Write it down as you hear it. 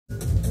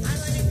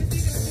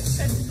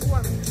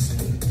one.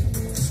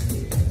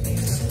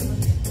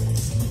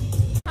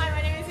 Hi,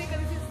 my name is Ilka.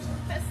 This is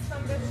test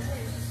number 3.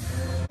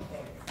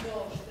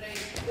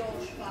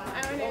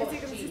 Hi, my name is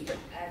Ilka. This is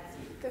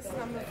test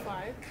number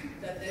 5.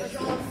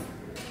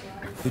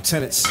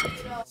 Lieutenants,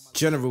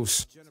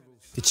 generals,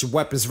 get your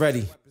weapons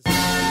ready.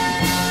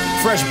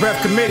 Fresh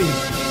breath committee,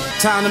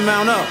 time to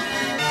mount up.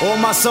 All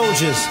my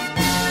soldiers,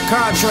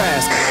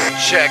 contrast.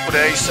 Check with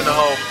the ace in the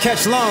hole.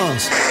 Catch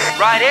lungs.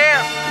 Right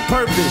here.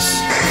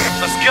 Purpose.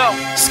 Let's go.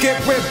 Skip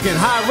Ripken,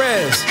 high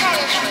res. That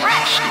is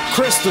fresh.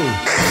 Crystal.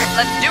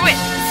 Let's do it.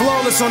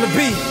 Flawless on the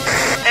beat.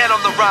 And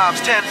on the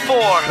rhymes,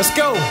 10-4. Let's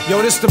go.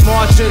 Yo, this the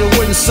march of the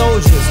wooden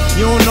soldiers.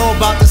 You don't know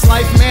about this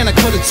life, man, I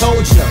could've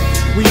told ya.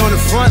 We on the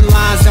front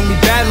lines and we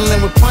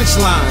battling with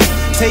punchlines.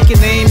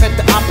 Taking aim at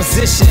the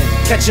opposition,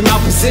 catch him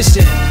out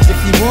position. If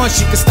you want,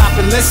 you can stop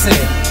and listen.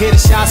 Hear the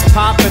shots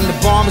pop and the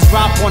bombs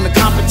drop on the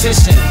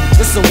competition.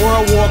 This is a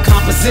world war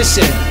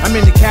composition. I'm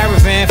in the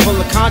caravan full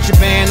of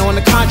contraband on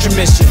the contra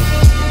mission.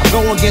 I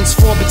go against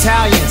 4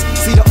 battalions.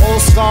 See the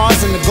old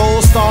scars and the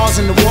gold stars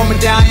and the war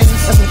medallions.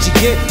 That's what you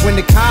get when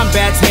the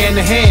combat's hand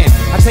to hand.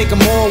 I take them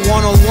all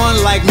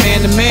one-on-one like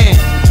man to man.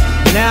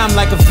 Now I'm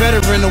like a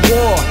veteran of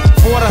war.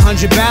 Fought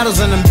 100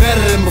 battles and I'm better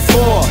than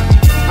before.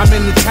 I'm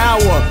in the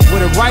tower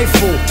with a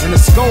rifle and a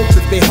scope.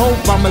 If they hope,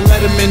 I'ma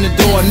let them in the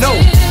door. No.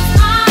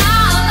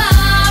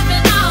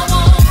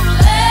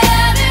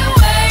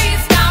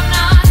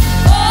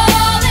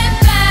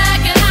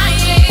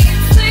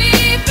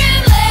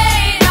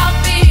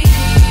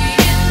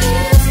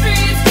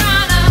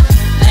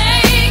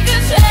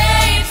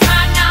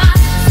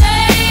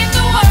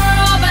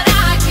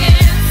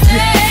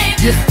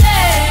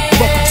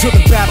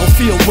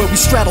 Where we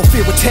straddle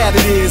fear with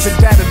tatted ears and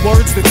battered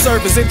words that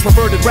serve as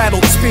introverted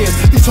rattled spears.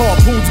 These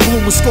harpoons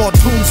bloom with scarred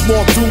tombs,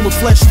 mark doom with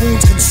flesh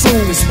wounds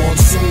consumed. This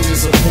monsoon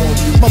is upon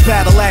you. My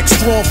battle axe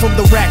drawn from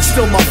the rack,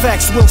 still my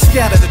facts will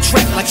scatter the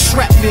track like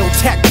shrapnel.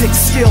 Tactics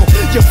skill,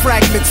 your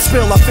fragments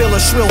spill. I feel a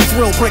shrill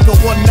thrill. Breaker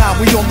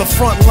 1-9, we on the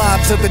front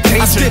lines of the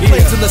danger. I spit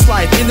plays in this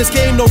life. In this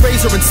game, no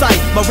razor in sight.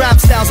 My rap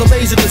style's a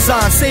laser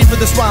design. Savor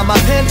this rhyme. My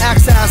pen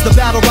acts as the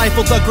battle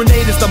rifle. The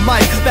grenade is the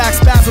mic. Back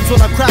spasms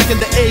when I'm cracking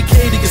the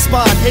AK to your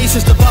spine.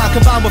 Aces divine,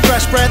 combined with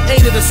fresh breath,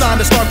 ain't it a sign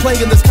to start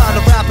playing this kind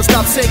of rap and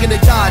stop saying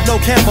it died? No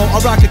camo, I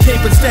rock a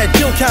cape instead.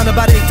 Kill count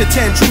about 8 to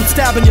 10. Truth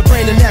stabbing your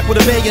brain and neck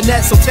with a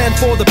bayonet. So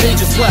 10-4, the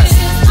page is blessed.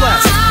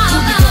 Blessed. Who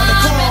you gonna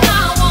call?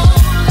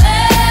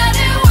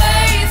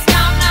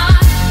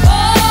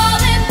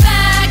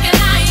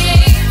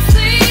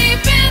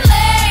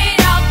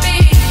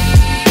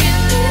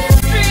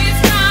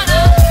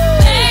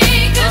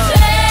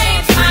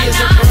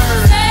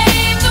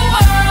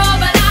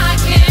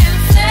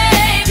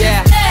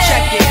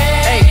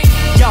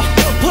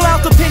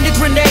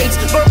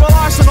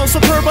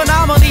 Superb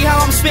anomaly,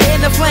 how I'm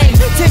spitting the flame.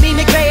 Timmy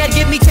McVeigh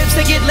give me tips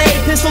to get laid.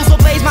 Pistols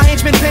ablaze, my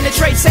henchmen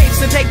penetrate safes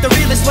and take the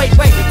realest weight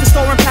to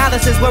storing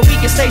palaces where we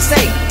can stay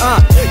safe.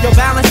 Your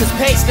balance is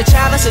paced, the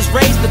chalice is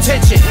raised, the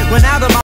tension. When out of my